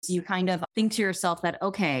You kind of think to yourself that,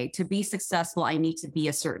 okay, to be successful, I need to be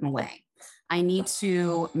a certain way. I need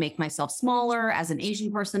to make myself smaller as an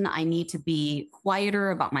Asian person. I need to be quieter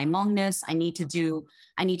about my Hmongness. I need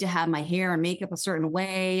to have my hair and makeup a certain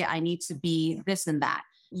way. I need to be this and that.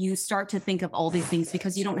 You start to think of all these things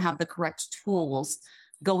because you don't have the correct tools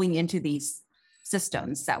going into these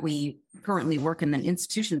systems that we currently work in, the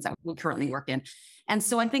institutions that we currently work in. And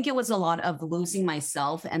so I think it was a lot of losing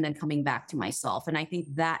myself and then coming back to myself. And I think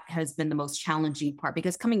that has been the most challenging part,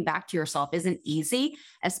 because coming back to yourself isn't easy,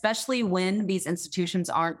 especially when these institutions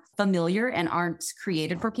aren't familiar and aren't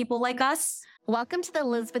created for people like us. Welcome to the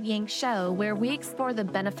Elizabeth Yang Show, where we explore the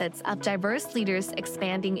benefits of diverse leaders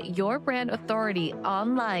expanding your brand authority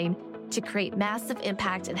online to create massive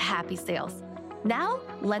impact and happy sales. Now,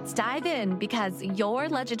 let's dive in, because your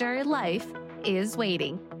legendary life is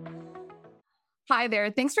waiting. Hi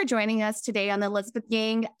there. Thanks for joining us today on the Elizabeth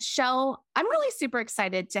Yang Show. I'm really super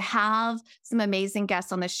excited to have some amazing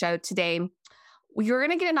guests on the show today. You're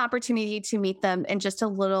going to get an opportunity to meet them in just a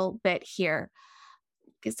little bit here.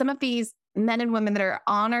 Some of these men and women that are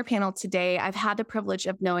on our panel today, I've had the privilege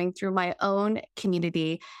of knowing through my own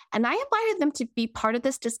community, and I invited them to be part of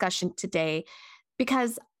this discussion today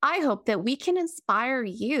because I hope that we can inspire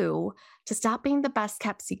you to stop being the best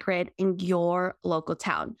kept secret in your local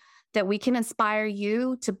town, that we can inspire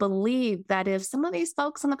you to believe that if some of these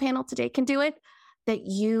folks on the panel today can do it, that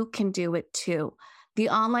you can do it too. The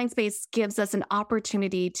online space gives us an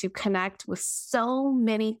opportunity to connect with so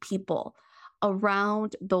many people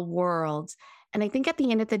around the world. And I think at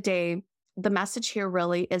the end of the day, the message here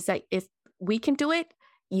really is that if we can do it,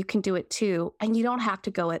 you can do it too. And you don't have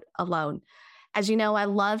to go it alone. As you know, I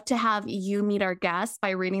love to have you meet our guests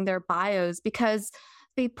by reading their bios, because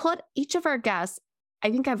they put each of our guests, I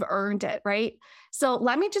think I've earned it, right? So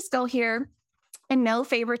let me just go here in no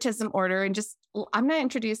favoritism order. And I'm going to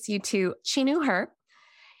introduce you to Chenue.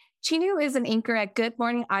 Chenue is an anchor at Good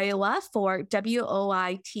Morning Iowa for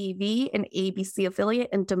WOI TV, an ABC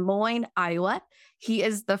affiliate in Des Moines, Iowa. He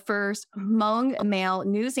is the first Hmong male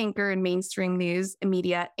news anchor in mainstream news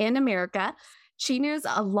media in America. Chenue is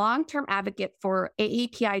a long-term advocate for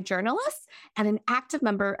AAPI journalists and an active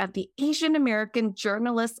member of the Asian American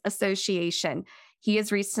Journalists Association. He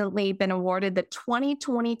has recently been awarded the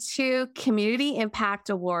 2022 Community Impact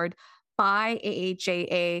Award by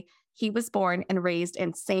AAJA. He was born and raised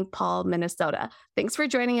in St. Paul, Minnesota. Thanks for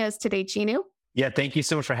joining us today, Chenue. Yeah, thank you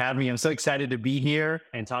so much for having me. I'm so excited to be here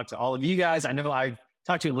and talk to all of you guys. I know I've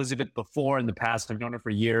talked to Elizabeth before in the past. I've known her for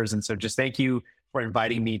years. And so just thank you for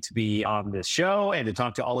inviting me to be on this show and to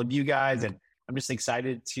talk to all of you guys. And I'm just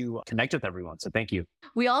excited to connect with everyone. So thank you.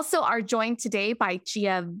 We also are joined today by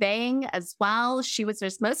Vang as well. She was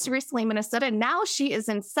just most recently in Minnesota. Now she is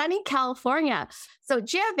in sunny California. So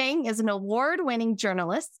Vang is an award-winning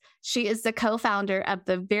journalist. She is the co-founder of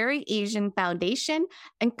the Very Asian Foundation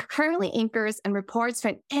and currently anchors and reports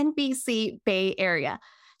from NBC Bay Area.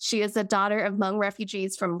 She is the daughter of Hmong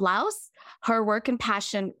refugees from Laos. Her work and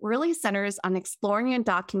passion really centers on exploring and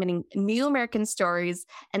documenting new American stories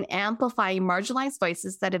and amplifying marginalized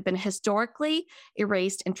voices that have been historically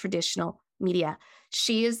erased in traditional media.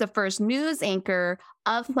 She is the first news anchor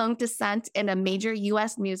of Hmong descent in a major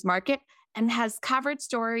U.S. news market and has covered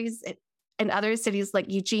stories in other cities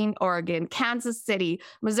like Eugene, Oregon, Kansas City,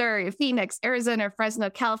 Missouri, Phoenix, Arizona, Fresno,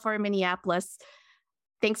 California, Minneapolis.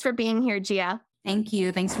 Thanks for being here, Gia. Thank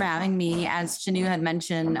you. Thanks for having me. As Chenue had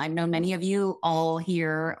mentioned, I've known many of you all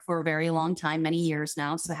here for a very long time, many years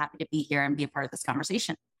now. So happy to be here and be a part of this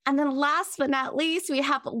conversation. And then last but not least, we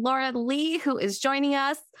have Laura Lee, who is joining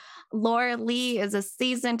us. Laura Lee is a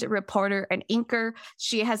seasoned reporter and anchor.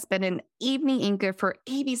 She has been an evening anchor for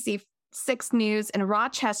ABC 6 News in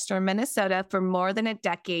Rochester, Minnesota for more than a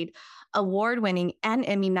decade, award-winning and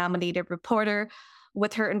Emmy-nominated reporter,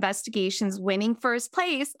 with her investigations winning first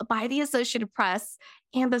place by the Associated Press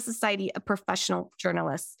and the Society of Professional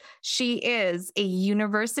Journalists. She is a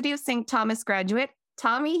University of St. Thomas graduate,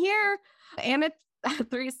 Tommy here, and a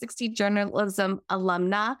 360 journalism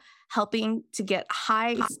alumna, helping to get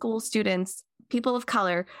high school students, people of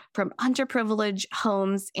color, from underprivileged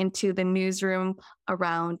homes into the newsroom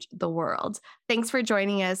around the world. Thanks for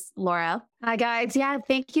joining us, Laura. Hi, guys. Yeah,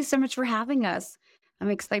 thank you so much for having us. I'm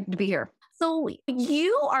excited to be here. So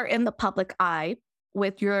you are in the public eye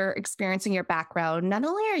with your experience and your background. Not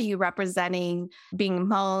only are you representing being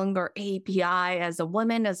Hmong or API as a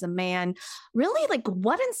woman, as a man, really, like,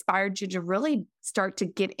 what inspired you to really start to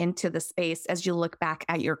get into the space as you look back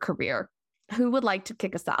at your career? Who would like to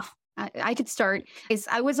kick us off? I could start.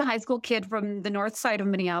 I was a high school kid from the north side of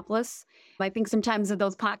Minneapolis. I think sometimes in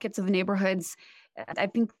those pockets of neighborhoods, I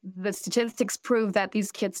think the statistics prove that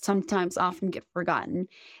these kids sometimes often get forgotten.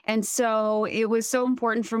 And so it was so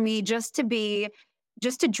important for me just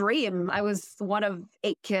to dream. I was one of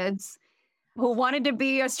 8 kids who wanted to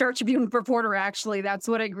be a Star Tribune reporter, actually. That's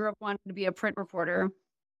what I grew up wanting to be, a print reporter.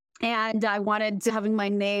 And I wanted to having my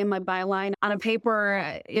name, my byline on a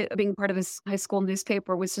paper, being part of this high school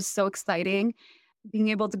newspaper was just so exciting. Being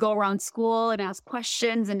able to go around school and ask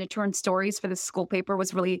questions and to turn stories for the school paper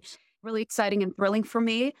was really, really exciting and thrilling for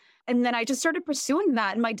me. And then I just started pursuing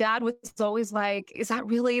that. And my dad was always like, is that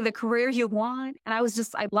really the career you want? And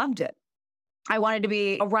I loved it. I wanted to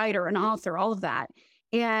be a writer, an author, all of that.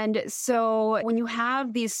 And so when you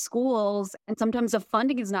have these schools and sometimes the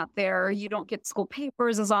funding is not there, you don't get school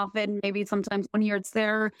papers as often. Maybe sometimes one year it's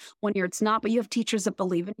there, one year it's not, but you have teachers that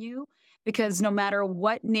believe in you because no matter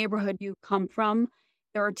what neighborhood you come from,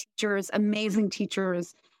 there are teachers, amazing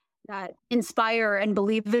teachers that inspire and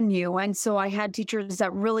believe in you. And so I had teachers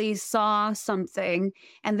that really saw something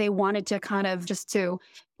and they wanted to kind of just to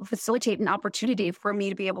facilitate an opportunity for me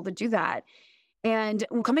to be able to do that. And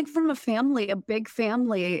coming from a big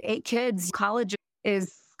family, 8 kids, college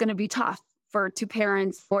is going to be tough for 2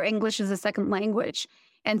 parents or English as a second language.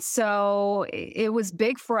 And so it was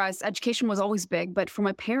big for us. Education was always big. But for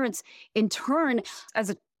my parents, in turn, as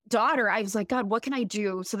a daughter, I was like, God, what can I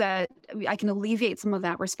do so that I can alleviate some of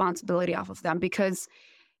that responsibility off of them? Because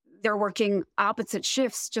they're working opposite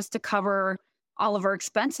shifts just to cover all of our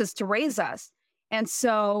expenses to raise us. And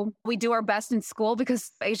so we do our best in school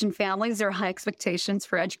because Asian families, there are high expectations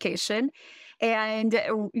for education. And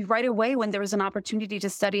right away, when there was an opportunity to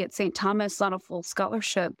study at St. Thomas on a full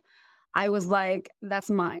scholarship, I was like, that's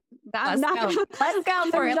mine. Let's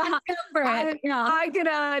go for it. I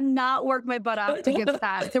could not work my butt off to get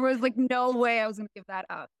that. There was like no way I was going to give that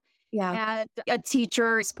up. Yeah. And a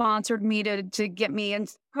teacher sponsored me to get me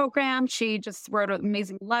into the program. She just wrote an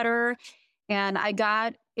amazing letter. And I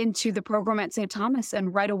got into the program at St. Thomas.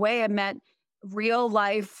 And right away, I met real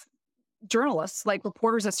life journalists, like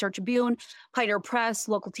reporters at Star Tribune, Pioneer Press,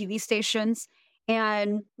 local TV stations.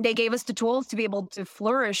 And they gave us the tools to be able to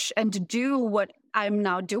flourish and to do what I'm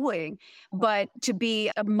now doing. But to be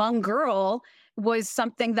a Hmong girl was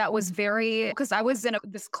something that was because I was in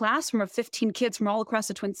this classroom of 15 kids from all across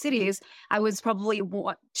the Twin Cities. I was probably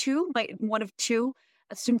one of 2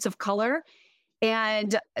 students of color.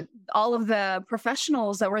 And all of the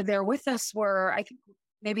professionals that were there with us were, I think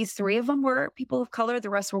maybe 3 of them were people of color. The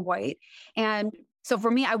rest were white. And so for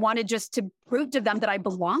me, I wanted just to prove to them that I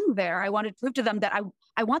belong there. I wanted to prove to them that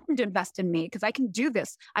I want them to invest in me because I can do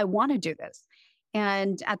this. I want to do this.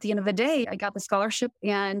 And at the end of the day, I got the scholarship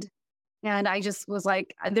and I just was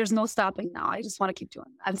like, there's no stopping now. I just want to keep doing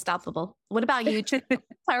it. Unstoppable. What about you?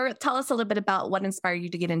 Tell us a little bit about what inspired you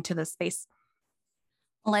to get into this space.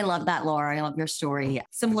 Well, I love that, Laura. I love your story.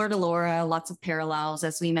 Similar to Laura, lots of parallels,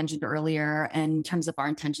 as we mentioned earlier, in terms of our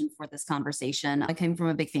intention for this conversation. I came from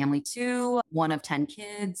a big family too, one of 10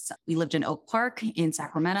 kids. We lived in Oak Park in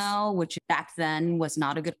Sacramento, which back then was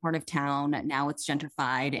not a good part of town. Now it's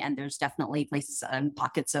gentrified, and there's definitely places and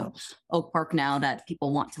pockets of Oak Park now that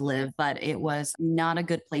people want to live, but it was not a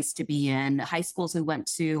good place to be in. High schools we went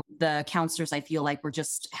to, the counselors, I feel like, were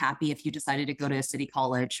just happy if you decided to go to a city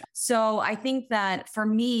college. So I think that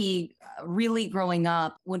for me, really growing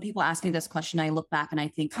up, when people ask me this question, I look back and I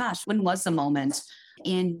think, gosh, when was the moment?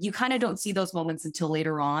 And you kind of don't see those moments until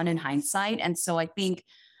later on in hindsight. And so I think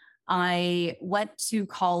I went to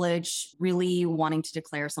college really wanting to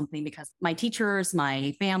declare something because my teachers,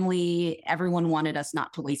 my family, everyone wanted us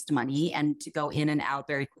not to waste money and to go in and out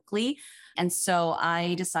very quickly. And so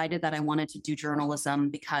I decided that I wanted to do journalism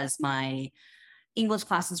because my English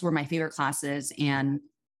classes were my favorite classes. And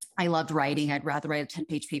I loved writing. I'd rather write a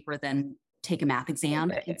 10-page paper than take a math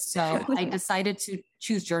exam. And so I decided to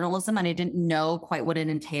choose journalism, and I didn't know quite what it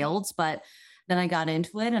entailed, but then I got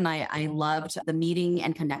into it and I loved the meeting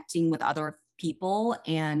and connecting with other people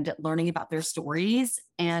and learning about their stories.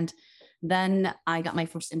 And then I got my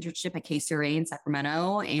first internship at KCRA in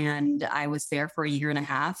Sacramento, and I was there for a year and a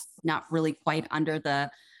half, not really quite under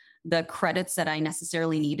the credits that I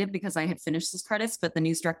necessarily needed because I had finished those credits, but the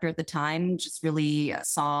news director at the time just really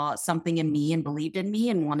saw something in me and believed in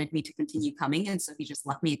me and wanted me to continue coming. And so he just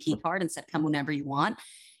left me a key card and said, come whenever you want.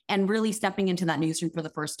 And really stepping into that newsroom for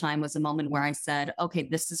the first time was a moment where I said, okay,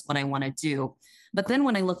 this is what I want to do. But then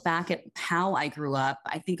when I look back at how I grew up,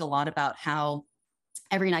 I think a lot about how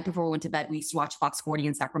every night before we went to bed, we used to watch Fox 40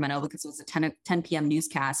 in Sacramento because it was a 10 p.m.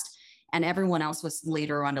 newscast. And everyone else was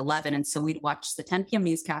later around 11. And so we'd watch the 10 p.m.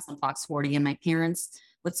 newscast on Fox 40. And my parents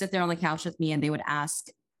would sit there on the couch with me and they would ask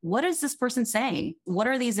what is this person saying? What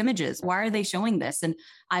are these images? Why are they showing this? And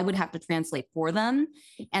I would have to translate for them.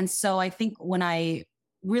 And so I think when I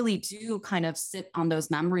really do kind of sit on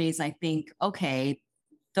those memories, I think, okay,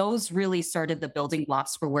 those really started the building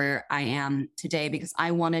blocks for where I am today, because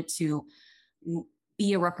I wanted to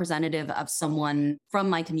be a representative of someone from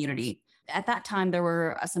my community. At that time, there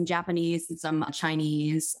were some Japanese and some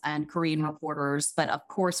Chinese and Korean reporters. But of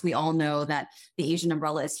course, we all know that the Asian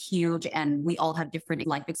umbrella is huge and we all have different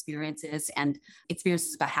life experiences and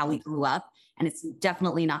experiences about how we grew up. And it's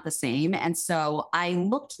definitely not the same. And so I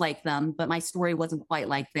looked like them, but my story wasn't quite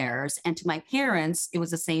like theirs. And to my parents, it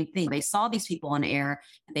was the same thing. They saw these people on air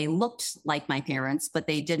and they looked like my parents, but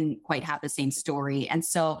they didn't quite have the same story. And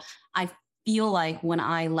so I feel like when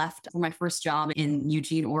I left for my first job in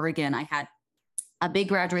Eugene, Oregon, I had a big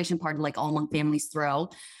graduation party like all Hmong families throw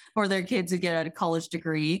for their kids who get a college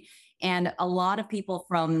degree. And a lot of people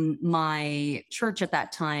from my church at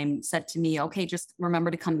that time said to me, okay, just remember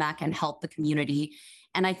to come back and help the community.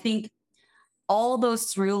 And I think all those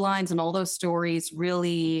through lines and all those stories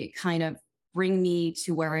really kind of bring me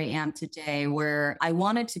to where I am today, where I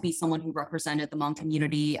wanted to be someone who represented the Hmong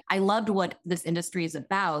community. I loved what this industry is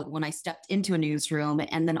about when I stepped into a newsroom.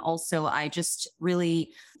 And then also I just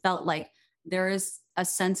really felt like there is a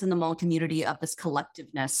sense in the Hmong community of this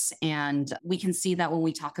collectiveness. And we can see that when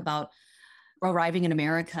we talk about arriving in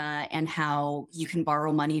America and how you can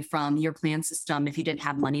borrow money from your plan system if you didn't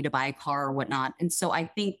have money to buy a car or whatnot. And so I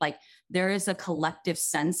think like there is a collective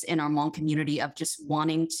sense in our Hmong community of just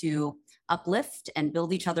wanting to uplift and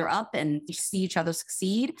build each other up and see each other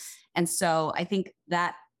succeed. And so I think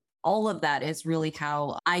that all of that is really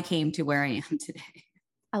how I came to where I am today.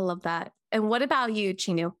 I love that. And what about you,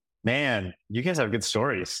 Chenue? Man, you guys have good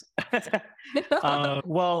stories.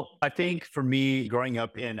 Well, I think for me, growing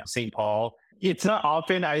up in St. Paul, it's not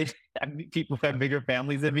often I meet people who have bigger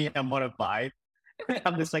families than me. I'm one of five.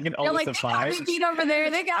 I'm the second oldest of five. They got me beat over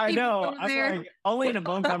there. They got I me know. beat over there. Like, only in a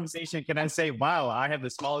phone conversation can I say, wow, I have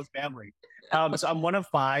the smallest family. So I'm one of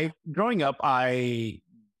five. Growing up, I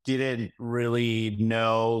didn't really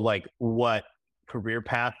know like what career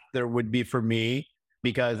path there would be for me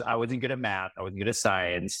because I wasn't good at math. I wasn't good at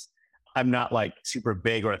science. I'm not like super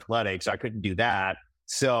big or athletic, so I couldn't do that.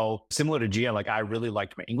 So similar to Gia, like I really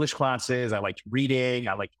liked my English classes. I liked reading.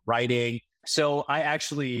 I liked writing. So I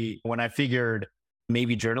actually, when I figured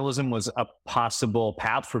maybe journalism was a possible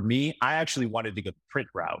path for me, I actually wanted to go the print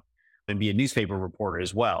route and be a newspaper reporter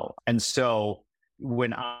as well. And so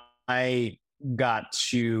when I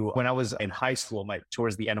when I was in high school,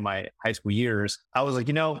 towards the end of my high school years, I was like,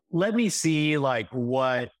 let me see like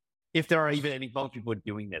if there are even any Hmong people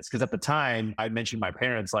doing this. Because at the time I mentioned my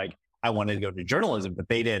parents, like I wanted to go to journalism, but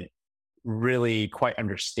they didn't really quite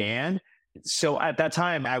understand. So at that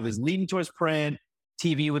time I was leaning towards print.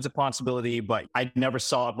 TV was a possibility, but I never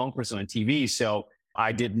saw a Hmong person on TV. So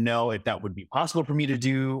I didn't know if that would be possible for me to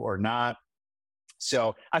do or not.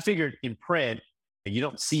 So I figured in print, you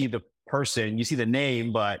don't see the person, you see the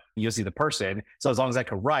name, but you'll see the person. So as long as I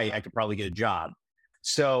could write, I could probably get a job.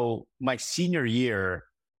 So my senior year,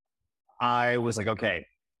 I was like, okay,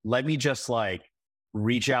 let me just like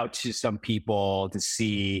reach out to some people to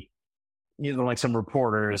see, like some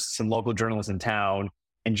reporters, some local journalists in town,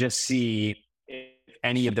 and just see if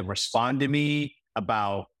any of them respond to me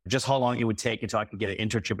about just how long it would take until I could get an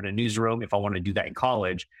internship in a newsroom if I wanted to do that in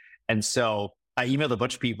college. And so I emailed a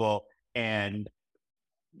bunch of people, and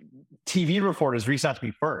TV reporters reached out to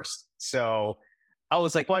me first. So I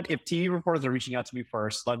was like, what? If TV reporters are reaching out to me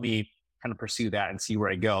first, let me kind of pursue that and see where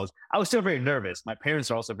it goes. I was still very nervous. My parents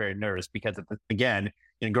are also very nervous because, again,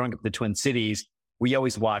 growing up in the Twin Cities, we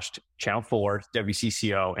always watched Channel 4,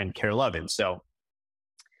 WCCO, and KARE 11. So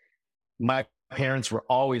my parents were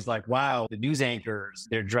always like, wow, the news anchors,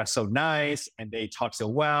 they're dressed so nice and they talk so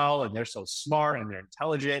well and they're so smart and they're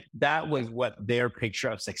intelligent. That was what their picture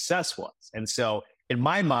of success was. And so in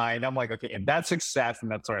my mind, I'm like, okay, if that's success, then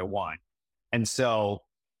that's what I want. And so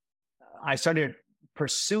I started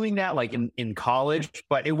pursuing that like in college,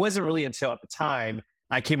 but it wasn't really until at the time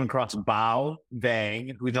I came across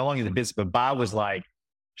Vang, who's no longer in the business, but Bao was like,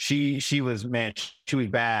 she was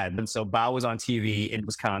bad. And so Bao was on TV in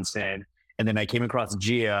Wisconsin. And then I came across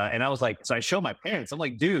Gia, and I was like, so I showed my parents, I'm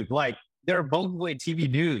like, dude, like they're both in TV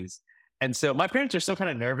news. And so my parents are still kind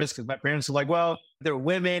of nervous because my parents are like, well, they're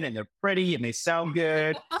women and they're pretty and they sound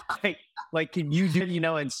good. like, can you do,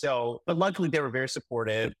 and so, but luckily they were very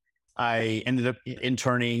supportive. I ended up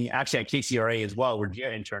interning actually at KCRA as well, where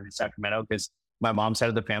Gia interned in Sacramento because my mom's side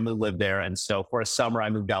of the family lived there. And so for a summer, I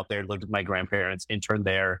moved out there, lived with my grandparents, interned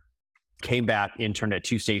there, came back, interned at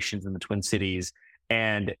 2 stations in the Twin Cities.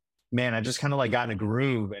 And man, I just kind of like got in a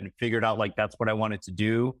groove and figured out like that's what I wanted to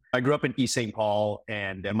do. I grew up in East St. Paul,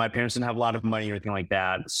 and my parents didn't have a lot of money or anything like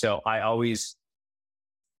that. So I always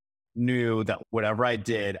knew that whatever I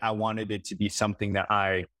did, I wanted it to be something that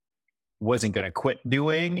I wasn't going to quit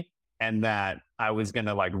doing, and that I was going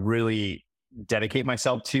to like really dedicate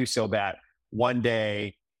myself to, so that one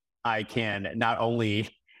day I can not only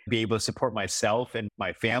be able to support myself and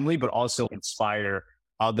my family, but also inspire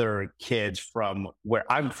other kids from where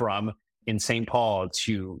I'm from in St. Paul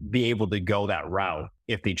to be able to go that route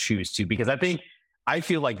if they choose to. Because I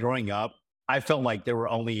feel like growing up, I felt like there were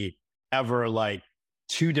only ever like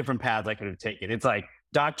two different paths I could have taken. It's like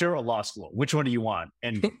doctor or law school. Which one do you want?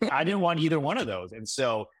 And I didn't want either one of those. And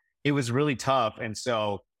so it was really tough. And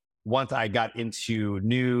so once I got into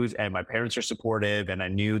news and my parents are supportive and I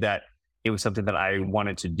knew that it was something that I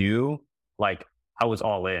wanted to do, like I was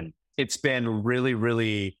all in. It's been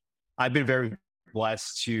really, I've been very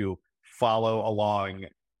blessed to follow along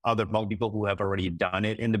other Hmong people who have already done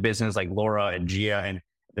it in the business, like Laura and Gia, and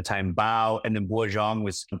at the time Bao, and then Boojong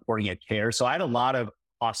was supporting at Care. So I had a lot of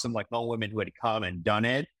awesome like Hmong women who had come and done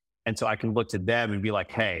it. And so I can look to them and be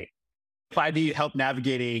like, hey, if I need help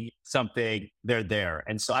navigating something, they're there.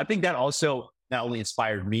 And so I think that also not only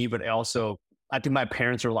inspired me, but also I think my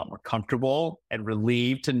parents are a lot more comfortable and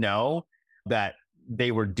relieved to know that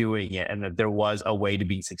they were doing it and that there was a way to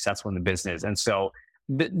be successful in the business. And so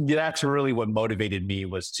that's really what motivated me,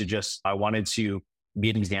 was to just, I wanted to be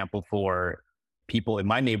an example for people in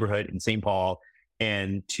my neighborhood in St. Paul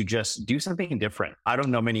and to just do something different. I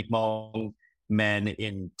don't know many Hmong men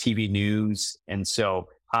in TV news. And so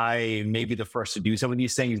I may be the first to do some of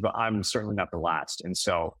these things, but I'm certainly not the last. And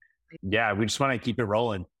so, yeah, we just want to keep it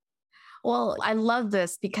rolling. Well, I love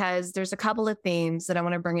this because there's a couple of themes that I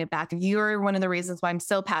want to bring it back. You're one of the reasons why I'm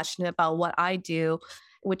so passionate about what I do,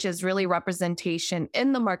 which is really representation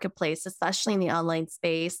in the marketplace, especially in the online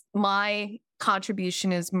space. My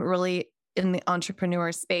contribution is really in the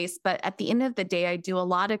entrepreneur space, but at the end of the day, I do a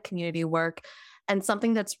lot of community work. And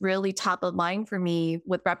something that's really top of mind for me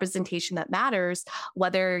with representation that matters,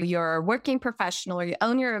 whether you're a working professional or you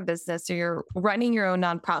own your own business or you're running your own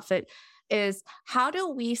nonprofit, is how do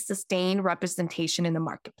we sustain representation in the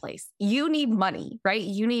marketplace? You need money, right?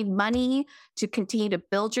 You need money to continue to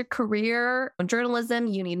build your career in journalism.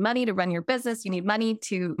 You need money to run your business. You need money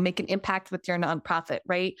to make an impact with your nonprofit,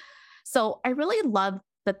 right? So I really love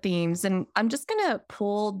the themes, and I'm just going to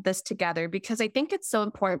pull this together because I think it's so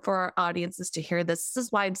important for our audiences to hear this. This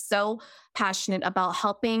is why I'm so passionate about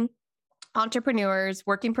helping entrepreneurs,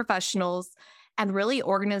 working professionals, and really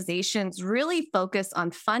organizations really focus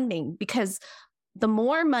on funding, because the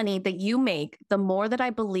more money that you make, the more that I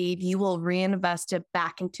believe you will reinvest it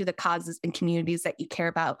back into the causes and communities that you care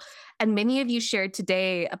about. And many of you shared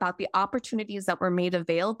today about the opportunities that were made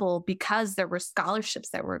available because there were scholarships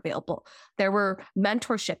that were available. There were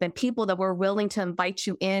mentorship and people that were willing to invite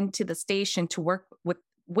you into the station to work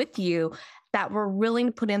with you, that were willing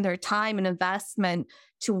to put in their time and investment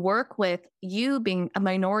to work with you being a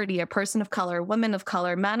minority, a person of color, women of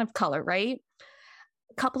color, man of color, right?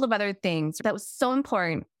 A couple of other things that was so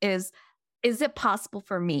important is it possible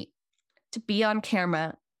for me to be on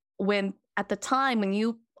camera when at the time when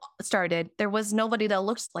you started, there was nobody that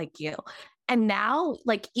looks like you. And now,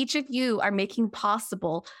 like, each of you are making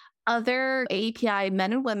possible other AAPI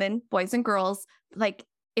men and women, boys and girls, like,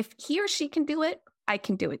 if he or she can do it, I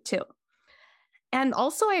can do it too. And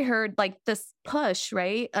also I heard like this push,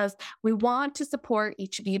 right, of we want to support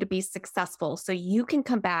each of you to be successful so you can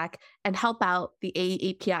come back and help out the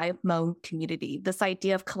AAPI Hmong community, this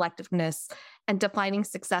idea of collectiveness and defining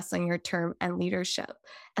success on your term and leadership.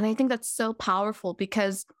 And I think that's so powerful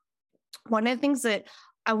because one of the things that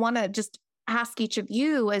I want to just ask each of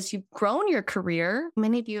you as you've grown your career,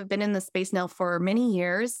 many of you have been in this space now for many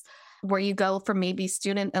years, where you go from maybe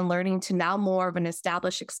student and learning to now more of an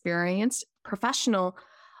established, experienced professional.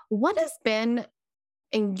 What has been,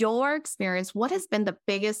 in your experience, what has been the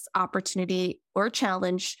biggest opportunity or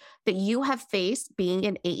challenge that you have faced being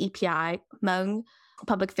an AAPI Hmong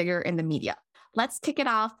public figure in the media? Let's kick it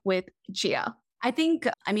off with Gia. I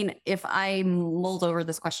mean, if I mulled over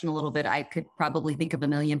this question a little bit, I could probably think of a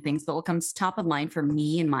million things, but what comes top of mind for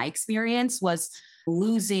me in my experience was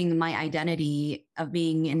losing my identity of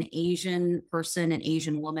being an Asian person, an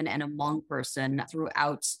Asian woman, and a Hmong person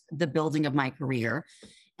throughout the building of my career.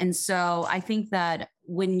 And so I think that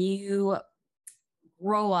when you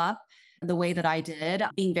grow up the way that I did,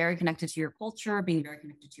 being very connected to your culture, being very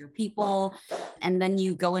connected to your people, and then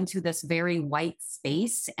you go into this very white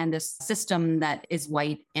space and this system that is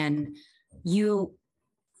white, and you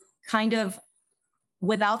kind of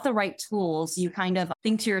without the right tools, you kind of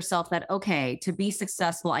think to yourself that, okay, to be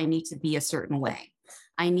successful, I need to be a certain way.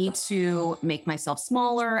 I need to make myself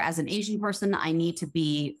smaller as an Asian person. I need to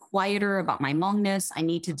be quieter about my Hmongness. I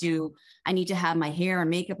need to have my hair and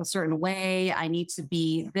makeup a certain way. I need to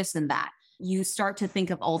be this and that. You start to think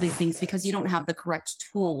of all these things because you don't have the correct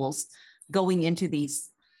tools going into these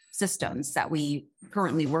systems that we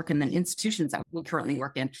currently work in, the institutions that we currently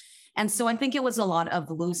work in. And so I think it was a lot of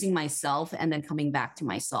losing myself and then coming back to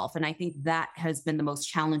myself. And I think that has been the most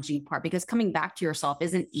challenging part, because coming back to yourself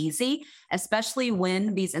isn't easy, especially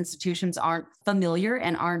when these institutions aren't familiar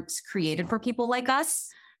and aren't created for people like us.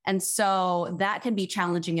 And so that can be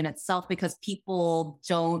challenging in itself because people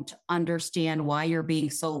don't understand why you're being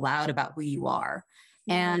so loud about who you are.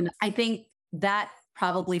 And I think that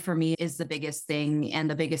probably for me is the biggest thing, and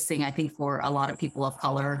the biggest thing I think for a lot of people of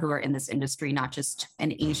color who are in this industry, not just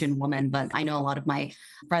an Asian woman, but I know a lot of my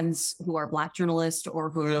friends who are Black journalists or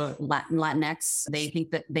who are Latinx, they think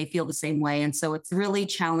that they feel the same way. And so it's really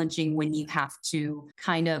challenging when you have to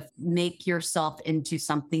kind of make yourself into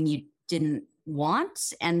something you didn't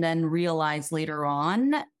want and then realize later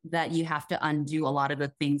on that you have to undo a lot of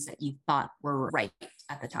the things that you thought were right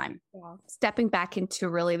at the time. Yeah. Stepping back into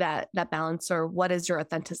really that balance, or what is your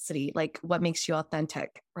authenticity? Like what makes you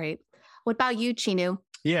authentic, right? What about you, Chenue?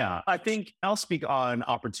 Yeah, I think I'll speak on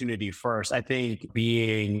opportunity first. I think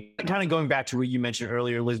being kind of going back to what you mentioned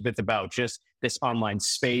earlier, Elizabeth, about just this online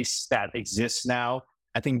space that exists now.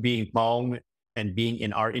 I think being Hmong and being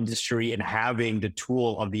in our industry and having the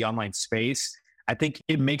tool of the online space, I think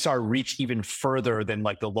it makes our reach even further than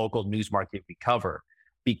like the local news market we cover,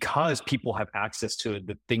 because people have access to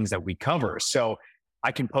the things that we cover. So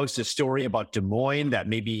I can post a story about Des Moines that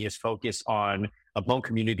maybe is focused on a Hmong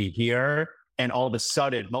community here, and all of a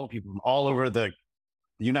sudden Hmong people from all over the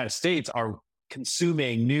United States are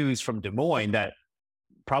consuming news from Des Moines that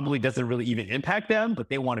probably doesn't really even impact them, but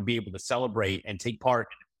they want to be able to celebrate and take part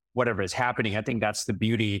in whatever is happening. I think that's the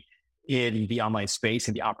beauty in the online space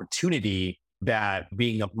and the opportunity that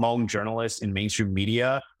being a Hmong journalist in mainstream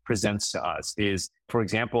media presents to us. Is, for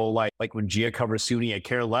example, like when Gia covers Suni at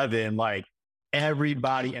Care 11, like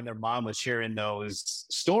everybody and their mom was sharing those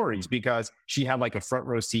stories because she had like a front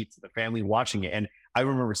row seat to the family watching it. And I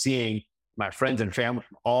remember seeing my friends and family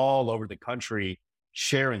from all over the country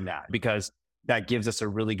sharing that, because that gives us a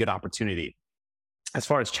really good opportunity. As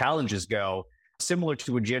far as challenges go, similar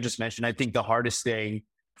to what Gia just mentioned, I think the hardest thing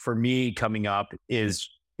for me coming up is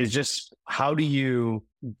just how do you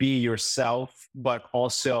be yourself, but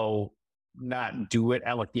also not do it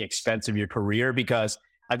at like the expense of your career? Because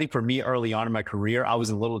I think for me early on in my career, I was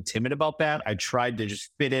a little timid about that. I tried to just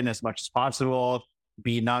fit in as much as possible,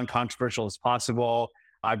 be non-controversial as possible.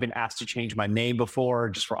 I've been asked to change my name before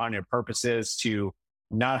just for on-air purposes to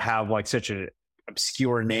not have like such an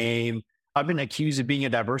obscure name. I've been accused of being a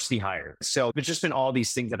diversity hire. So it's just been all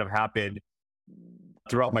these things that have happened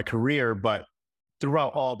throughout my career. But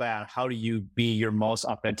throughout all that, how do you be your most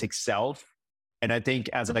authentic self? And I think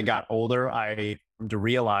as I got older, I come to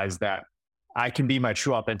realize that I can be my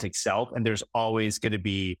true authentic self, and there's always going to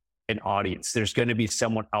be an audience. There's going to be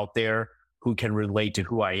someone out there who can relate to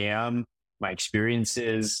who I am, my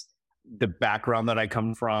experiences, the background that I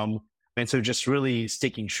come from. And so just really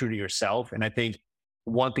sticking true to yourself. And I think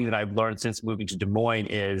one thing that I've learned since moving to Des Moines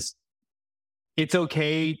is it's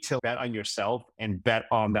okay to bet on yourself and bet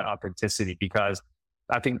on that authenticity, because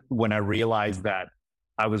I think when I realized that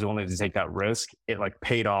I was willing to take that risk, it like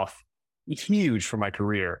paid off huge for my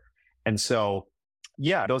career. And so,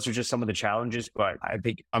 yeah, those are just some of the challenges, but I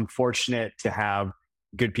think I'm fortunate to have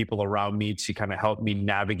good people around me to kind of help me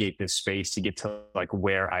navigate this space to get to like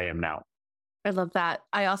where I am now. I love that.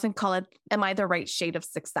 I often call it, am I the right shade of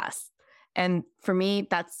success? And for me,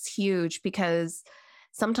 that's huge, because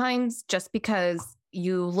sometimes just because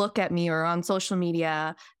you look at me or on social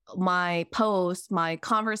media, my posts, my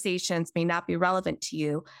conversations may not be relevant to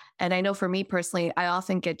you. And I know for me personally, I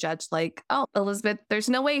often get judged like, oh, Elizabeth, there's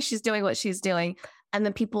no way she's doing what she's doing. And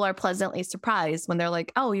then people are pleasantly surprised when they're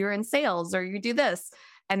like, oh, you're in sales or you do this.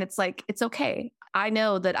 And it's like, it's okay. I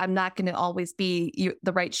know that I'm not going to always be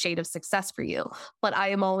the right shade of success for you, but I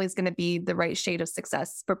am always going to be the right shade of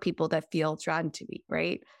success for people that feel drawn to me,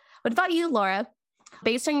 right? What about you, Laura?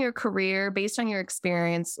 Based on your career, based on your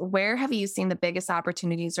experience, where have you seen the biggest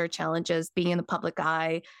opportunities or challenges being in the public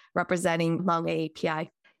eye, representing Hmong AAPI?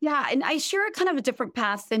 Yeah, and I share kind of a different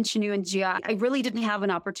path than Chenue and Gia. I really didn't have an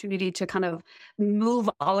opportunity to kind of move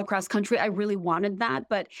all across country. I really wanted that,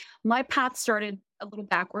 but my path started a little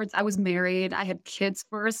backwards. I was married. I had kids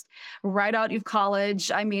first, right out of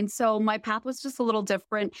college. I mean, so my path was just a little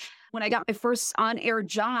different. When I got my first on-air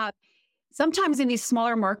job, sometimes in these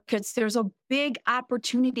smaller markets, there's a big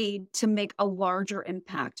opportunity to make a larger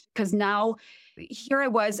impact because now here I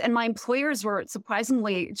was, and my employers were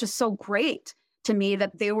surprisingly just so great to me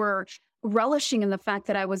that they were relishing in the fact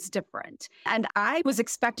that I was different. And I was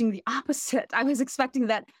expecting the opposite. I was expecting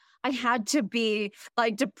that I had to be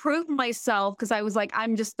like to prove myself because I was like,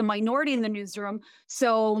 I'm just the minority in the newsroom.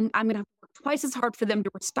 So I'm going to work twice as hard for them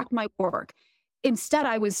to respect my work. Instead,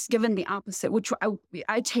 I was given the opposite, which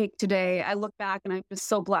I take today. I look back and I'm just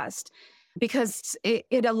so blessed because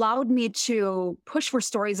it allowed me to push for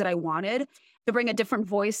stories that I wanted, to bring a different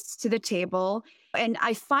voice to the table. And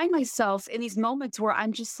I find myself in these moments where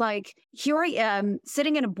I'm just like, here I am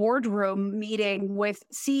sitting in a boardroom meeting with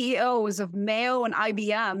CEOs of Mayo and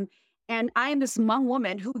IBM. And I am this Hmong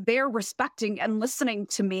woman who they're respecting and listening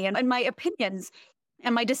to me and my opinions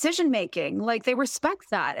and my decision making. Like they respect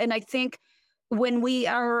that. And I think when we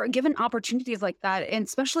are given opportunities like that, and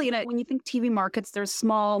especially when you think TV markets, there's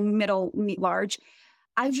small, middle, large.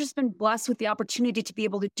 I've just been blessed with the opportunity to be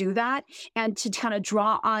able to do that and to kind of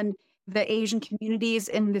draw on the Asian communities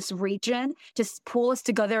in this region to pull us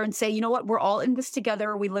together and say, you know what, we're all in this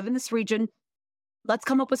together. We live in this region. Let's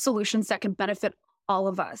come up with solutions that can benefit all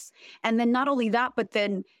of us. And then not only that, but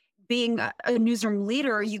then being a newsroom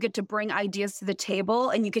leader, you get to bring ideas to the table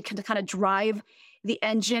and you get to kind of drive the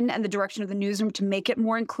engine and the direction of the newsroom to make it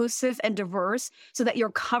more inclusive and diverse so that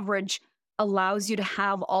your coverage allows you to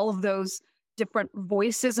have all of those different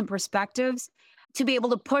voices and perspectives to be able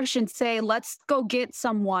to push and say, let's go get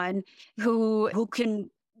someone who can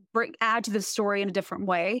add to the story in a different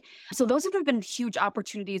way. So those have been huge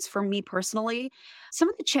opportunities for me personally. Some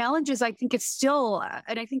of the challenges I think it's still,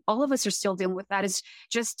 and I think all of us are still dealing with that, is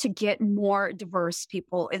just to get more diverse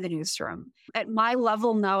people in the newsroom. At my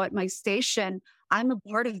level now at my station, I'm a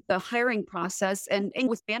part of the hiring process and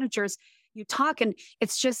with managers, you talk and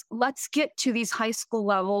it's just, let's get to these high school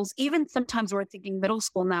levels. Even sometimes we're thinking middle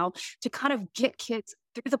school now to kind of get kids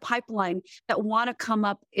through the pipeline that want to come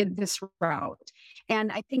up in this route.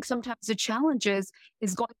 And I think sometimes the challenge is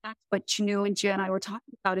going back to what Chenue and Gia and I were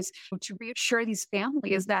talking about is to reassure these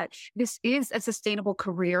families that this is a sustainable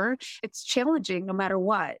career. It's challenging no matter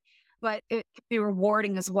what, but it can be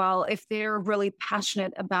rewarding as well if they're really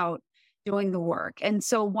passionate about doing the work. And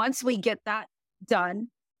so once we get that done,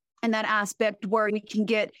 and that aspect where we can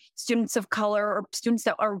get students of color or students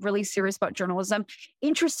that are really serious about journalism,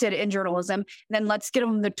 interested in journalism, then let's get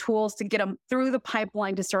them the tools to get them through the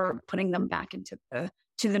pipeline to start putting them back into the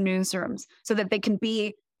newsrooms so that they can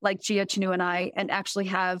be like Gia, Chenue, and I, and actually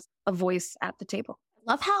have a voice at the table.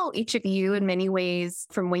 Love how each of you, in many ways,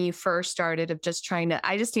 from when you first started of just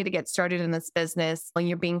I just need to get started in this business, when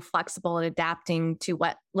you're being flexible and adapting to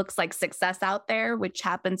what looks like success out there, which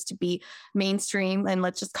happens to be mainstream. And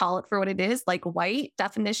let's just call it for what it is, like white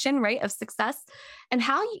definition, right, of success. And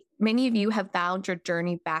how many of you have found your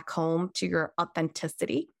journey back home to your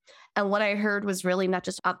authenticity. And what I heard was really not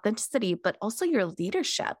just authenticity, but also your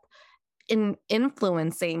leadership in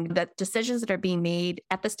influencing the decisions that are being made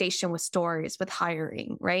at the station with stories, with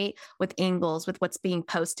hiring, right? With angles, with what's being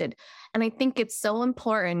posted. And I think it's so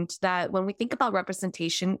important that when we think about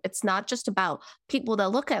representation, it's not just about people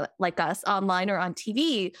that look at like us online or on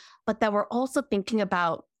TV, but that we're also thinking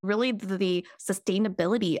about really the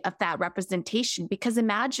sustainability of that representation. Because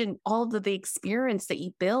imagine all of the experience that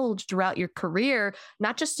you build throughout your career,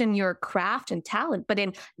 not just in your craft and talent, but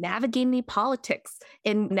in navigating politics,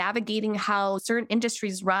 in navigating how certain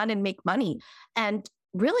industries run and make money, and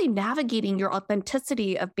really navigating your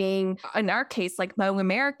authenticity of being, in our case, like Hmong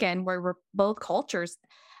American, where we're both cultures,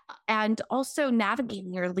 and also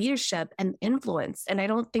navigating your leadership and influence. And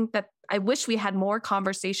I wish we had more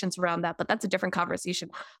conversations around that, but that's a different conversation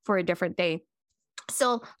for a different day.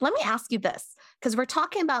 So let me ask you this, because we're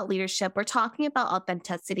talking about leadership, we're talking about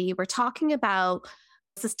authenticity, we're talking about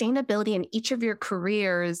sustainability in each of your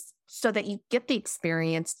careers so that you get the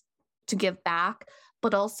experience to give back,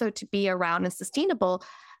 but also to be around and sustainable.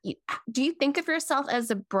 Do you think of yourself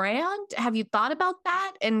as a brand? Have you thought about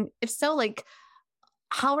that? And if so, like,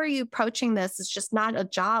 how are you approaching this? It's just not a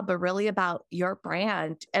job, but really about your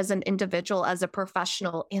brand as an individual, as a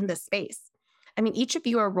professional in this space. I mean, each of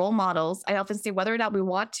you are role models. I often say whether or not we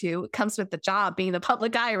want to, it comes with the job, being the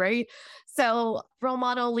public eye, right? So role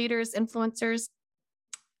model, leaders, influencers.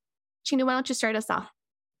 Chenue, why don't you start us off?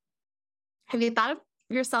 Have you thought of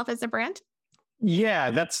yourself as a brand?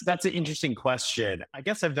 Yeah, that's an interesting question. I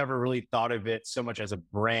guess I've never really thought of it so much as a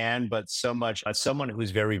brand, but so much as someone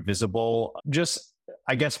who's very visible. Just,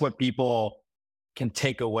 I guess, what people can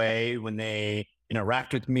take away when they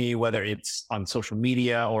interact with me, whether it's on social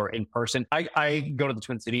media or in person. I go to the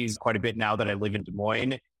Twin Cities quite a bit now that I live in Des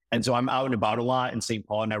Moines. And so I'm out and about a lot in St.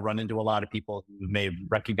 Paul, and I run into a lot of people who may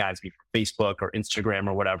recognize me from Facebook or Instagram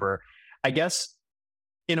or whatever. I guess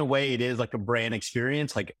in a way it is like a brand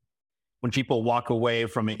experience. Like when people walk away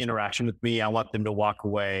from an interaction with me, I want them to walk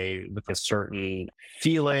away with a certain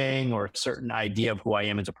feeling or a certain idea of who I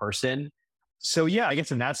am as a person. So yeah, I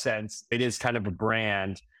guess in that sense, it is kind of a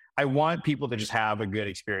brand. I want people to just have a good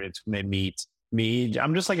experience when they meet me.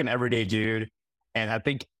 I'm just like an everyday dude. And I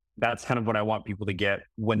think that's kind of what I want people to get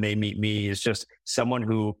when they meet me, is just someone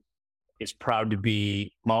who is proud to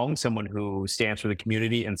be Hmong, someone who stands for the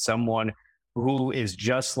community, and someone who is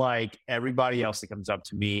just like everybody else that comes up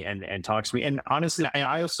to me and talks to me. And honestly,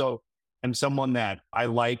 I also am someone that I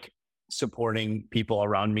like supporting people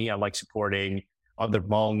around me. I like supporting other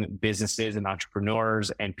Hmong businesses and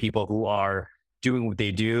entrepreneurs and people who are doing what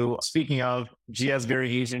they do. Speaking of, Gia's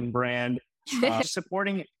very Asian brand,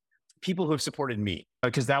 supporting people who have supported me,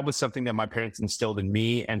 because that was something that my parents instilled in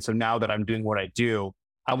me. And so now that I'm doing what I do,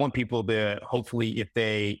 I want people to hopefully, if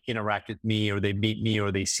they interact with me or they meet me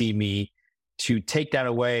or they see me, to take that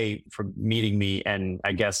away from meeting me and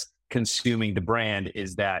I guess consuming the brand,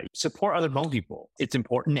 is that support other Hmong people. It's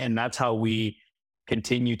important. And that's how we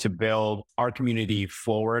continue to build our community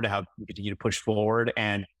forward, how we continue to push forward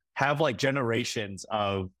and have like generations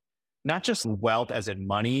of not just wealth as in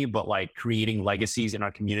money, but like creating legacies in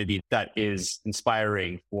our community that is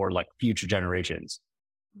inspiring for like future generations.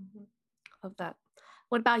 Mm-hmm. Love that.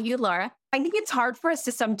 What about you, Laura? I think it's hard for us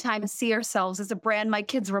to sometimes see ourselves as a brand. My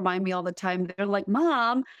kids remind me all the time. They're like,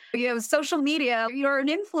 Mom, you have social media, you're an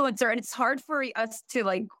influencer. And it's hard for us to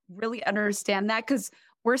like really understand that because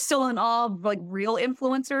we're still in awe of like real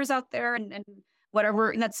influencers out there and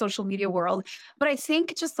whatever in that social media world. But I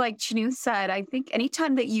think just like Chenue said, I think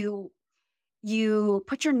anytime that you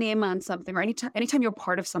put your name on something or anytime you're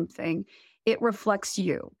part of something, it reflects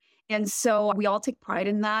you. And so we all take pride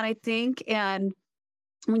in that, I think. And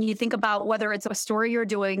when you think about whether it's a story you're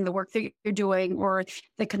doing, the work that you're doing, or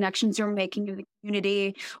the connections you're making in the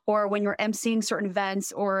community, or when you're emceeing certain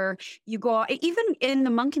events, or you go even in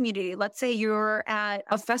the Hmong community, let's say you're at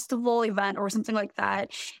a festival event or something like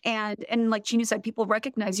that. And like Chenue said, people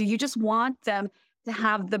recognize you. You just want them to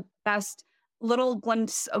have the best little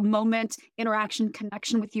glimpse of moment, interaction,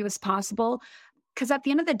 connection with you as possible. Because at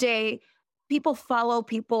the end of the day, people follow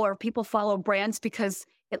people or people follow brands because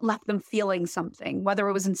it left them feeling something, whether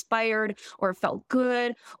it was inspired or felt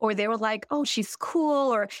good, or they were like, oh, she's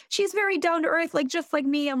cool, or she's very down to earth, like just like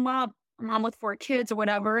me, a mom with 4 kids or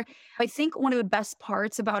whatever. I think one of the best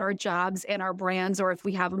parts about our jobs and our brands, or if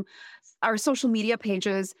we have them, our social media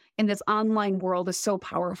pages in this online world is so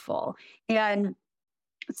powerful. And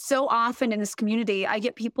so often in this community, I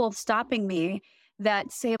get people stopping me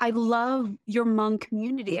that say, I love your Hmong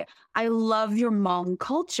community. I love your Hmong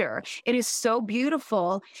culture. It is so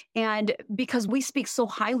beautiful. And because we speak so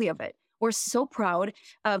highly of it, we're so proud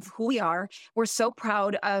of who we are. We're so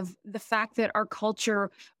proud of the fact that our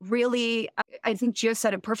culture really, I think Gia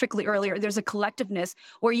said it perfectly earlier, there's a collectiveness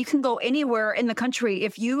where you can go anywhere in the country.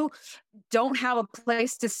 If you don't have a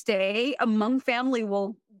place to stay, a Hmong family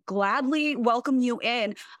will gladly welcome you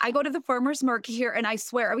in. I go to the farmer's market here and I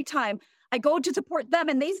swear every time I go to support them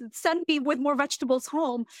and they send me with more vegetables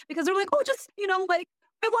home because they're like, oh, just, like,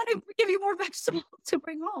 I want to give you more vegetables to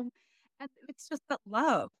bring home. And it's just that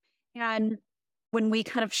love. And when we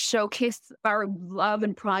kind of showcase our love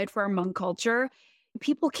and pride for our Hmong culture,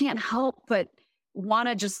 people can't help but want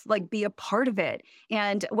to just like be a part of it.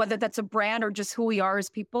 And whether that's a brand or just who we are as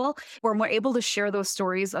people, when we're able to share those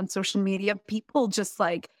stories on social media, people just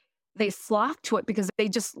like, they flock to it because they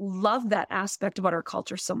just love that aspect about our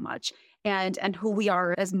culture so much and who we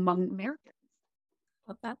are as Hmong Americans.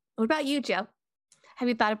 Love that. What about you, Jill? Have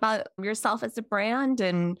you thought about yourself as a brand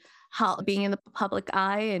and how being in the public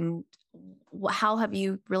eye, and how have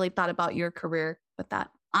you really thought about your career with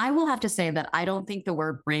that? I will have to say that I don't think the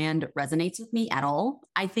word brand resonates with me at all.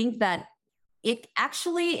 I think that it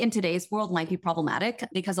actually in today's world might be problematic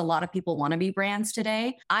because a lot of people want to be brands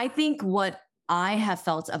today. I think what I have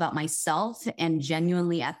felt about myself and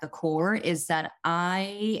genuinely at the core is that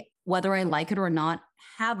I, whether I like it or not,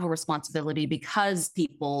 have a responsibility because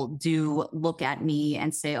people do look at me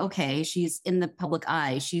and say, okay, she's in the public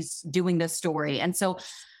eye, she's doing this story. And so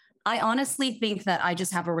I honestly think that I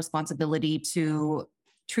just have a responsibility to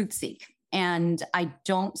truth seek. And I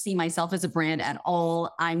don't see myself as a brand at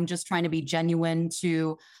all. I'm just trying to be genuine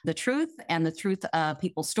to the truth and the truth of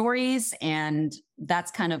people's stories. And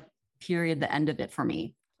that's kind of period, the end of it for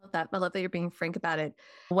me. I love that you're being frank about it.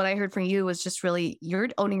 What I heard from you was just really you're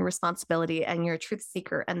owning responsibility and you're a truth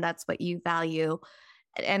seeker, and that's what you value.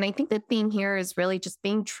 And I think the theme here is really just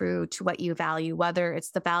being true to what you value, whether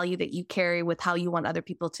it's the value that you carry with how you want other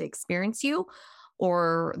people to experience you,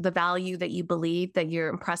 or the value that you believe that you're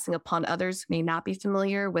impressing upon others who may not be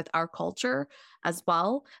familiar with our culture as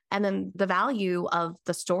well. And then the value of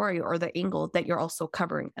the story or the angle that you're also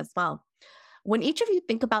covering as well. When each of you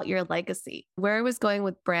think about your legacy, where I was going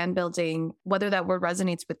with brand building, whether that word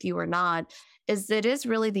resonates with you or not, is it is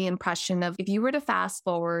really the impression of if you were to fast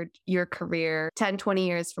forward your career 10, 20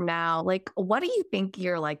 years from now, like what do you think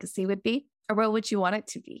your legacy would be? Or what would you want it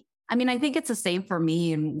to be? I mean, I think it's the same for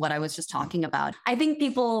me and what I was just talking about. I think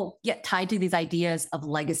people get tied to these ideas of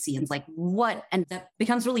legacy and like what, and that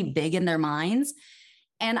becomes really big in their minds.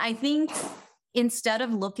 And I think instead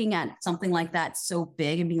of looking at something like that so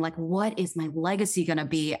big and being like, what is my legacy going to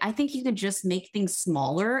be? I think you could just make things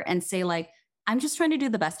smaller and say like, I'm just trying to do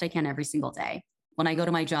the best I can every single day. When I go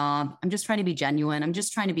to my job, I'm just trying to be genuine. I'm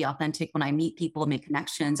just trying to be authentic when I meet people, make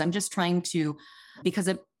connections. I'm just trying to, because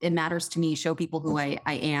it matters to me, show people who I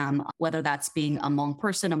am, whether that's being a Hmong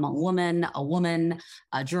person, a Hmong woman,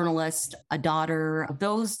 a journalist, a daughter.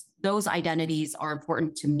 Those identities are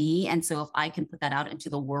important to me. And so if I can put that out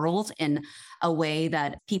into the world in a way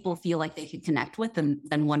that people feel like they can connect with,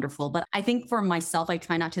 then wonderful. But I think for myself, I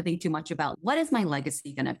try not to think too much about what is my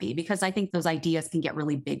legacy going to be, because I think those ideas can get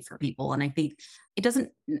really big for people. And I think it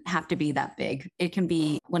doesn't have to be that big. It can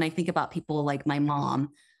be, when I think about people like my mom,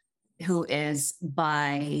 who is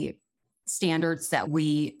by standards that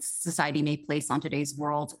society may place on today's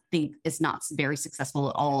world, think is not very successful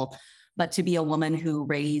at all. But to be a woman who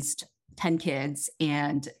raised 10 kids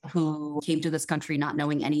and who came to this country not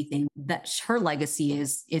knowing anything, that her legacy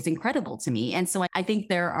is incredible to me. And so I think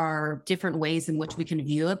there are different ways in which we can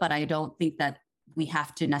view it, but I don't think that we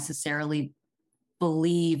have to necessarily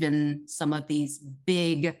believe in some of these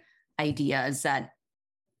big ideas that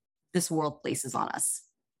this world places on us.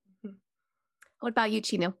 What about you,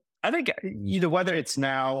 Chenue? I think whether it's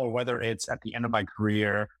now or whether it's at the end of my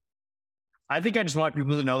career, I think I just want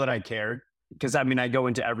people to know that I cared, because I mean, I go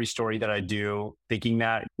into every story that I do thinking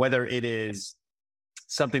that whether it is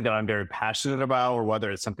something that I'm very passionate about or whether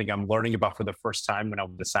it's something I'm learning about for the first time when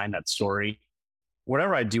I'm designing that story,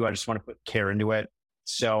 whatever I do, I just want to put care into it.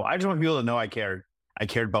 So I just want people to know I cared. I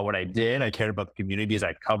cared about what I did. I cared about the communities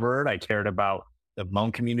I covered. I cared about the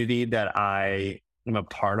Hmong community that I am a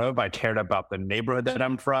part of. I cared about the neighborhood that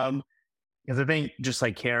I'm from, because I think just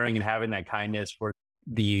like caring and having that kindness for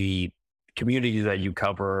the communities that you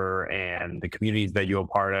cover and the communities that you're a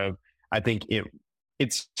part of, I think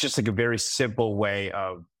it's just like a very simple way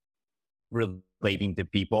of relating to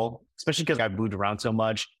people, especially because I've moved around so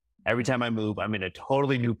much. Every time I move, I'm in a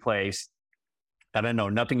totally new place that I know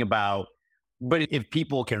nothing about. But if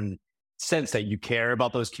people can sense that you care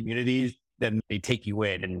about those communities, then they take you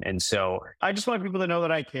in. And so I just want people to know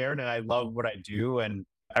that I cared and I love what I do. And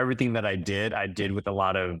everything that I did with a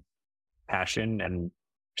lot of passion and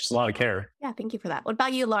just a lot of care. Yeah, thank you for that. What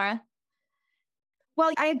about you, Laura?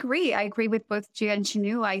 Well, I agree. I agree with both Gia and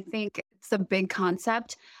Chenue. I think it's a big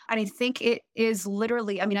concept. And I think it is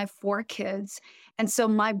literally, I mean, I have 4 kids. And so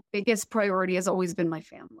my biggest priority has always been my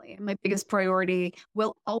family. My biggest priority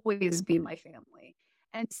will always be my family.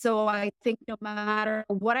 And so I think no matter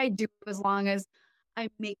what I do, as long as I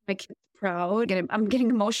make my kids proud, and I'm getting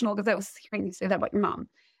emotional because I was hearing you say that about your mom,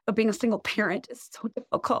 but being a single parent is so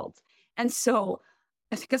difficult. And so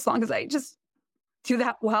I think as long as I just do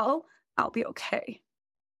that well, I'll be okay.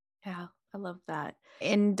 Yeah, I love that.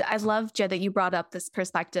 And I love, Jed, that you brought up this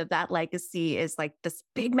perspective that legacy is like this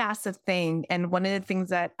big, massive thing. And one of the things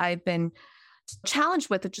that I've been challenged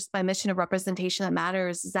with just my mission of representation that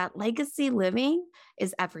matters is that legacy living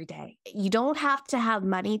is every day. You don't have to have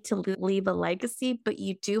money to leave a legacy, but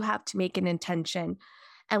you do have to make an intention.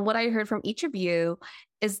 And what I heard from each of you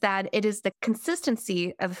is that it is the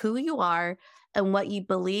consistency of who you are and what you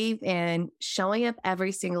believe in, showing up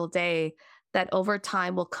every single day, that over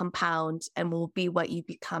time will compound and will be what you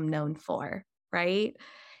become known for, right?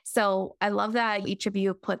 So I love that each of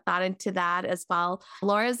you put that into that as well.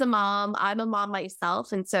 Laura's a mom. I'm a mom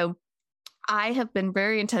myself. And so I have been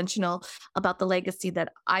very intentional about the legacy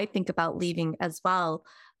that I think about leaving as well.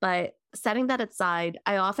 But setting that aside,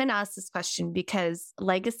 I often ask this question because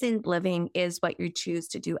legacy living is what you choose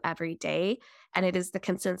to do every day. And it is the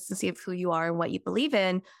consistency of who you are and what you believe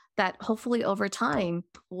in that hopefully over time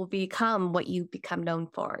will become what you become known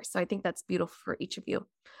for. So I think that's beautiful for each of you.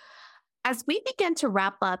 As we begin to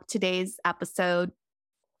wrap up today's episode,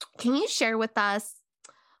 can you share with us,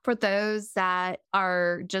 for those that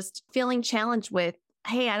are just feeling challenged with,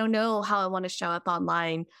 hey, I don't know how I want to show up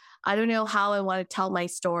online. I don't know how I want to tell my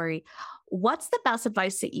story. what's the best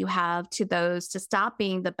advice that you have to those to stop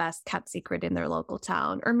being the best kept secret in their local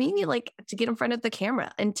town, or maybe like to get in front of the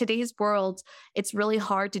camera? In today's world, it's really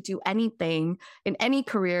hard to do anything in any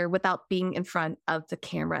career without being in front of the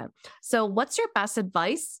camera. So what's your best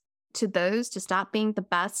advice to those to stop being the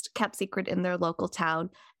best kept secret in their local town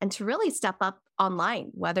and to really step up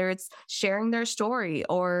online, whether it's sharing their story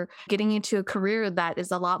or getting into a career that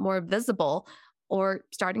is a lot more visible, or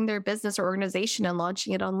starting their business or organization and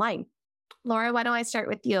launching it online? Laura, why don't I start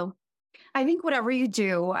with you? I think whatever you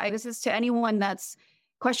do, this is to anyone that's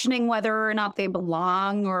questioning whether or not they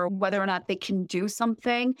belong or whether or not they can do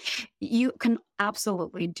something. You can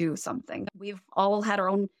absolutely do something. We've all had our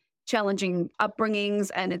own challenging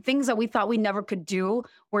upbringings, and things that we thought we never could do,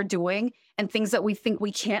 we're doing, and things that we think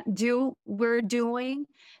we can't do, we're doing.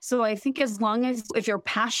 So I think as long as, if you're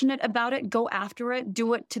passionate about it, go after it,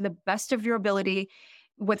 do it to the best of your ability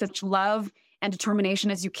with as much love and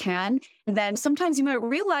determination as you can. And then sometimes you might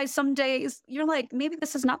realize some days you're like, maybe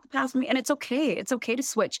this is not the path for me. And it's okay. It's okay to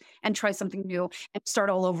switch and try something new and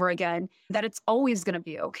start all over again, that it's always going to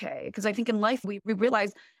be okay. Because I think in life, we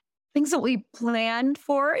realize things that we planned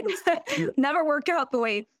for never work out the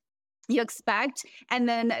way you expect. And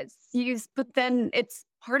then but then it's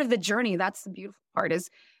part of the journey. That's the beautiful part, is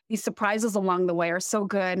these surprises along the way are so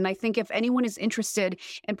good. And I think if anyone is interested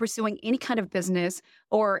in pursuing any kind of business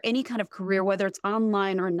or any kind of career, whether it's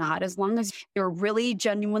online or not, as long as you're really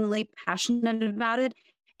genuinely passionate about it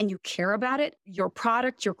and you care about it, your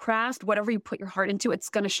product, your craft, whatever you put your heart into, it's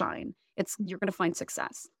going to shine. You're going to find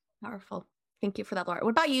success. Powerful. Thank you for that, Laura.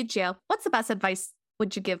 What about you, Gio? What's the best advice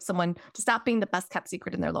would you give someone to stop being the best kept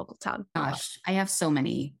secret in their local town? Gosh, I have so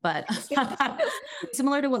many, but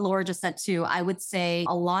similar to what Laura just said too, I would say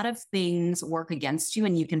a lot of things work against you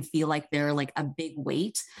and you can feel like they're like a big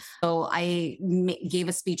weight. So I gave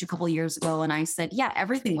a speech a couple of years ago and I said, yeah,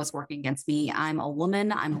 everything was working against me. I'm a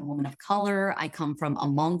woman of color. I come from a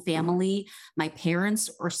Hmong family. My parents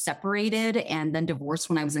were separated and then divorced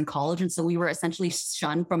when I was in college. And so we were essentially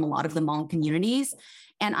shunned from a lot of the Hmong communities.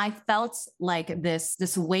 And I felt like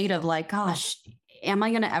this weight of like, gosh, am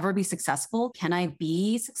I going to ever be successful? Can I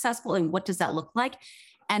be successful? And what does that look like?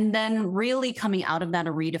 And then really coming out of that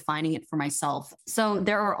and redefining it for myself. So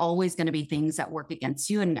there are always going to be things that work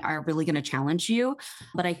against you and are really going to challenge you.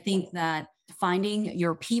 But I think that finding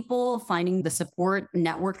your people, finding the support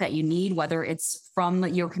network that you need, whether it's from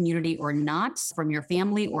your community or not, from your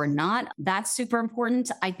family or not, that's super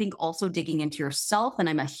important. I think also digging into yourself. And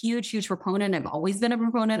I'm a huge proponent. I've always been a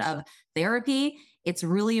proponent of therapy. It's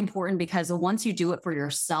really important because once you do it for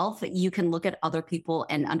yourself, you can look at other people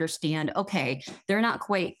and understand, okay, they're not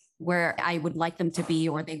quite where I would like them to be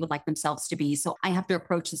or they would like themselves to be. So I have to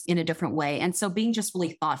approach this in a different way. And so being just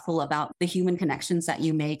really thoughtful about the human connections that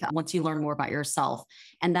you make once you learn more about yourself.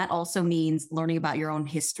 And that also means learning about your own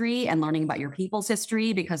history and learning about your people's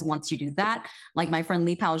history, because once you do that, like my friend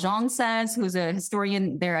Li Pao Zhang says, who's a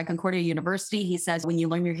historian there at Concordia University, he says, when you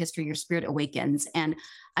learn your history, your spirit awakens. And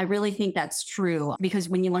I really think that's true, because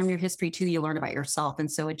when you learn your history too, you learn about yourself. And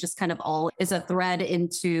so it just kind of all is a thread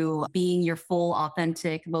into being your full,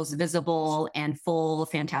 authentic, most visible and full,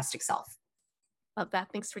 fantastic self. Love that.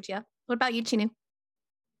 Thanks, Gia. What about you, Chenue?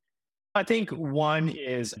 I think one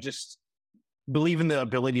is just believe in the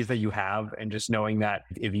abilities that you have and just knowing that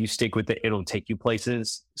if you stick with it, it'll take you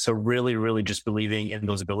places. So really just believing in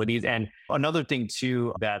those abilities. And another thing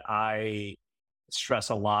too that I stress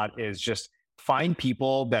a lot is just find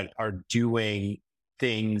people that are doing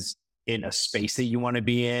things in a space that you want to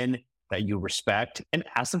be in, that you respect, and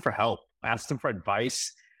ask them for help, ask them for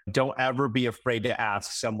advice. Don't ever be afraid to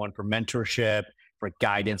ask someone for mentorship, for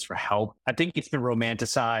guidance, for help. I think it's been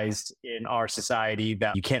romanticized in our society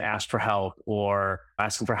that you can't ask for help or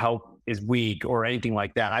asking for help is weak or anything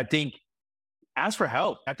like that. I think ask for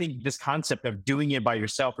help. I think this concept of doing it by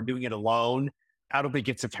yourself or doing it alone, I don't think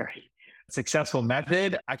it's a very successful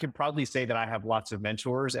method. I can probably say that I have lots of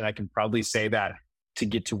mentors, and I can probably say that to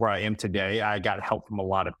get to where I am today, I got help from a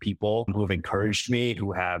lot of people who have encouraged me,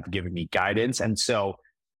 who have given me guidance. And so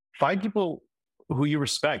find people who you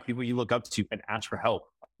respect, people you look up to, and ask for help.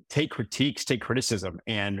 Take critiques, take criticism,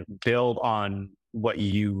 and build on what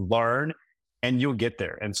you learn, and you'll get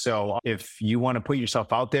there. And so if you want to put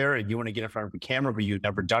yourself out there and you want to get in front of the camera, but you've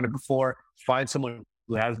never done it before, find someone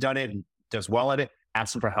who has done it and does well at it,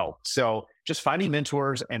 ask them for help. So just finding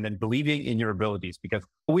mentors and then believing in your abilities, because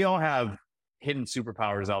we all have hidden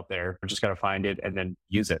superpowers out there. We just got to find it and then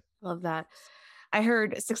use it. Love that. I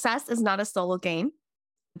heard success is not a solo game.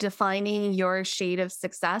 Defining your shade of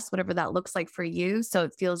success, whatever that looks like for you, so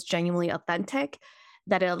it feels genuinely authentic,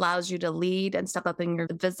 that it allows you to lead and step up in your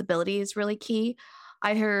visibility is really key.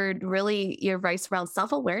 I heard really your advice around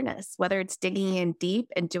self-awareness, whether it's digging in deep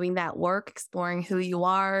and doing that work, exploring who you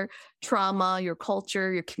are, trauma, your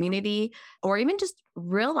culture, your community, or even just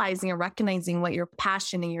realizing and recognizing what your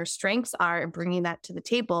passion and your strengths are and bringing that to the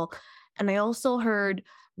table. And I also heard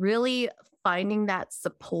really finding that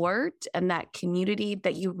support and that community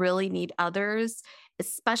that you really need others,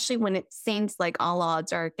 especially when it seems like all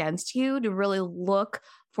odds are against you, to really look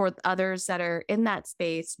for others that are in that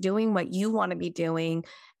space doing what you want to be doing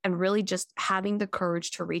and really just having the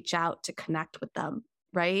courage to reach out to connect with them,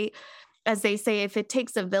 right? As they say, if it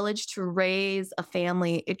takes a village to raise a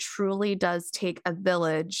family, it truly does take a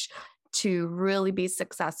village to really be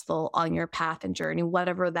successful on your path and journey,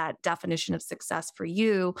 whatever that definition of success for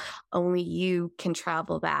you, only you can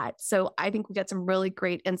travel that. So I think we got some really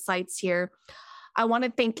great insights here. I want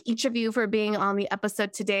to thank each of you for being on the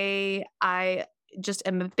episode today. I just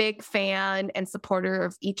am a big fan and supporter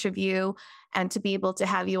of each of you. And to be able to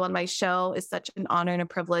have you on my show is such an honor and a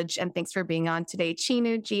privilege. And thanks for being on today,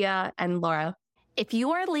 Chenue, Gia, and Laura. If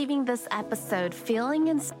you are leaving this episode feeling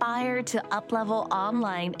inspired to uplevel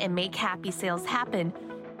online and make happy sales happen,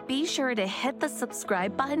 be sure to hit the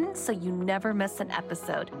subscribe button so you never miss an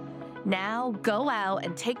episode. Now go out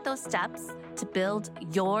and take those steps to build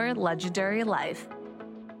your legendary life.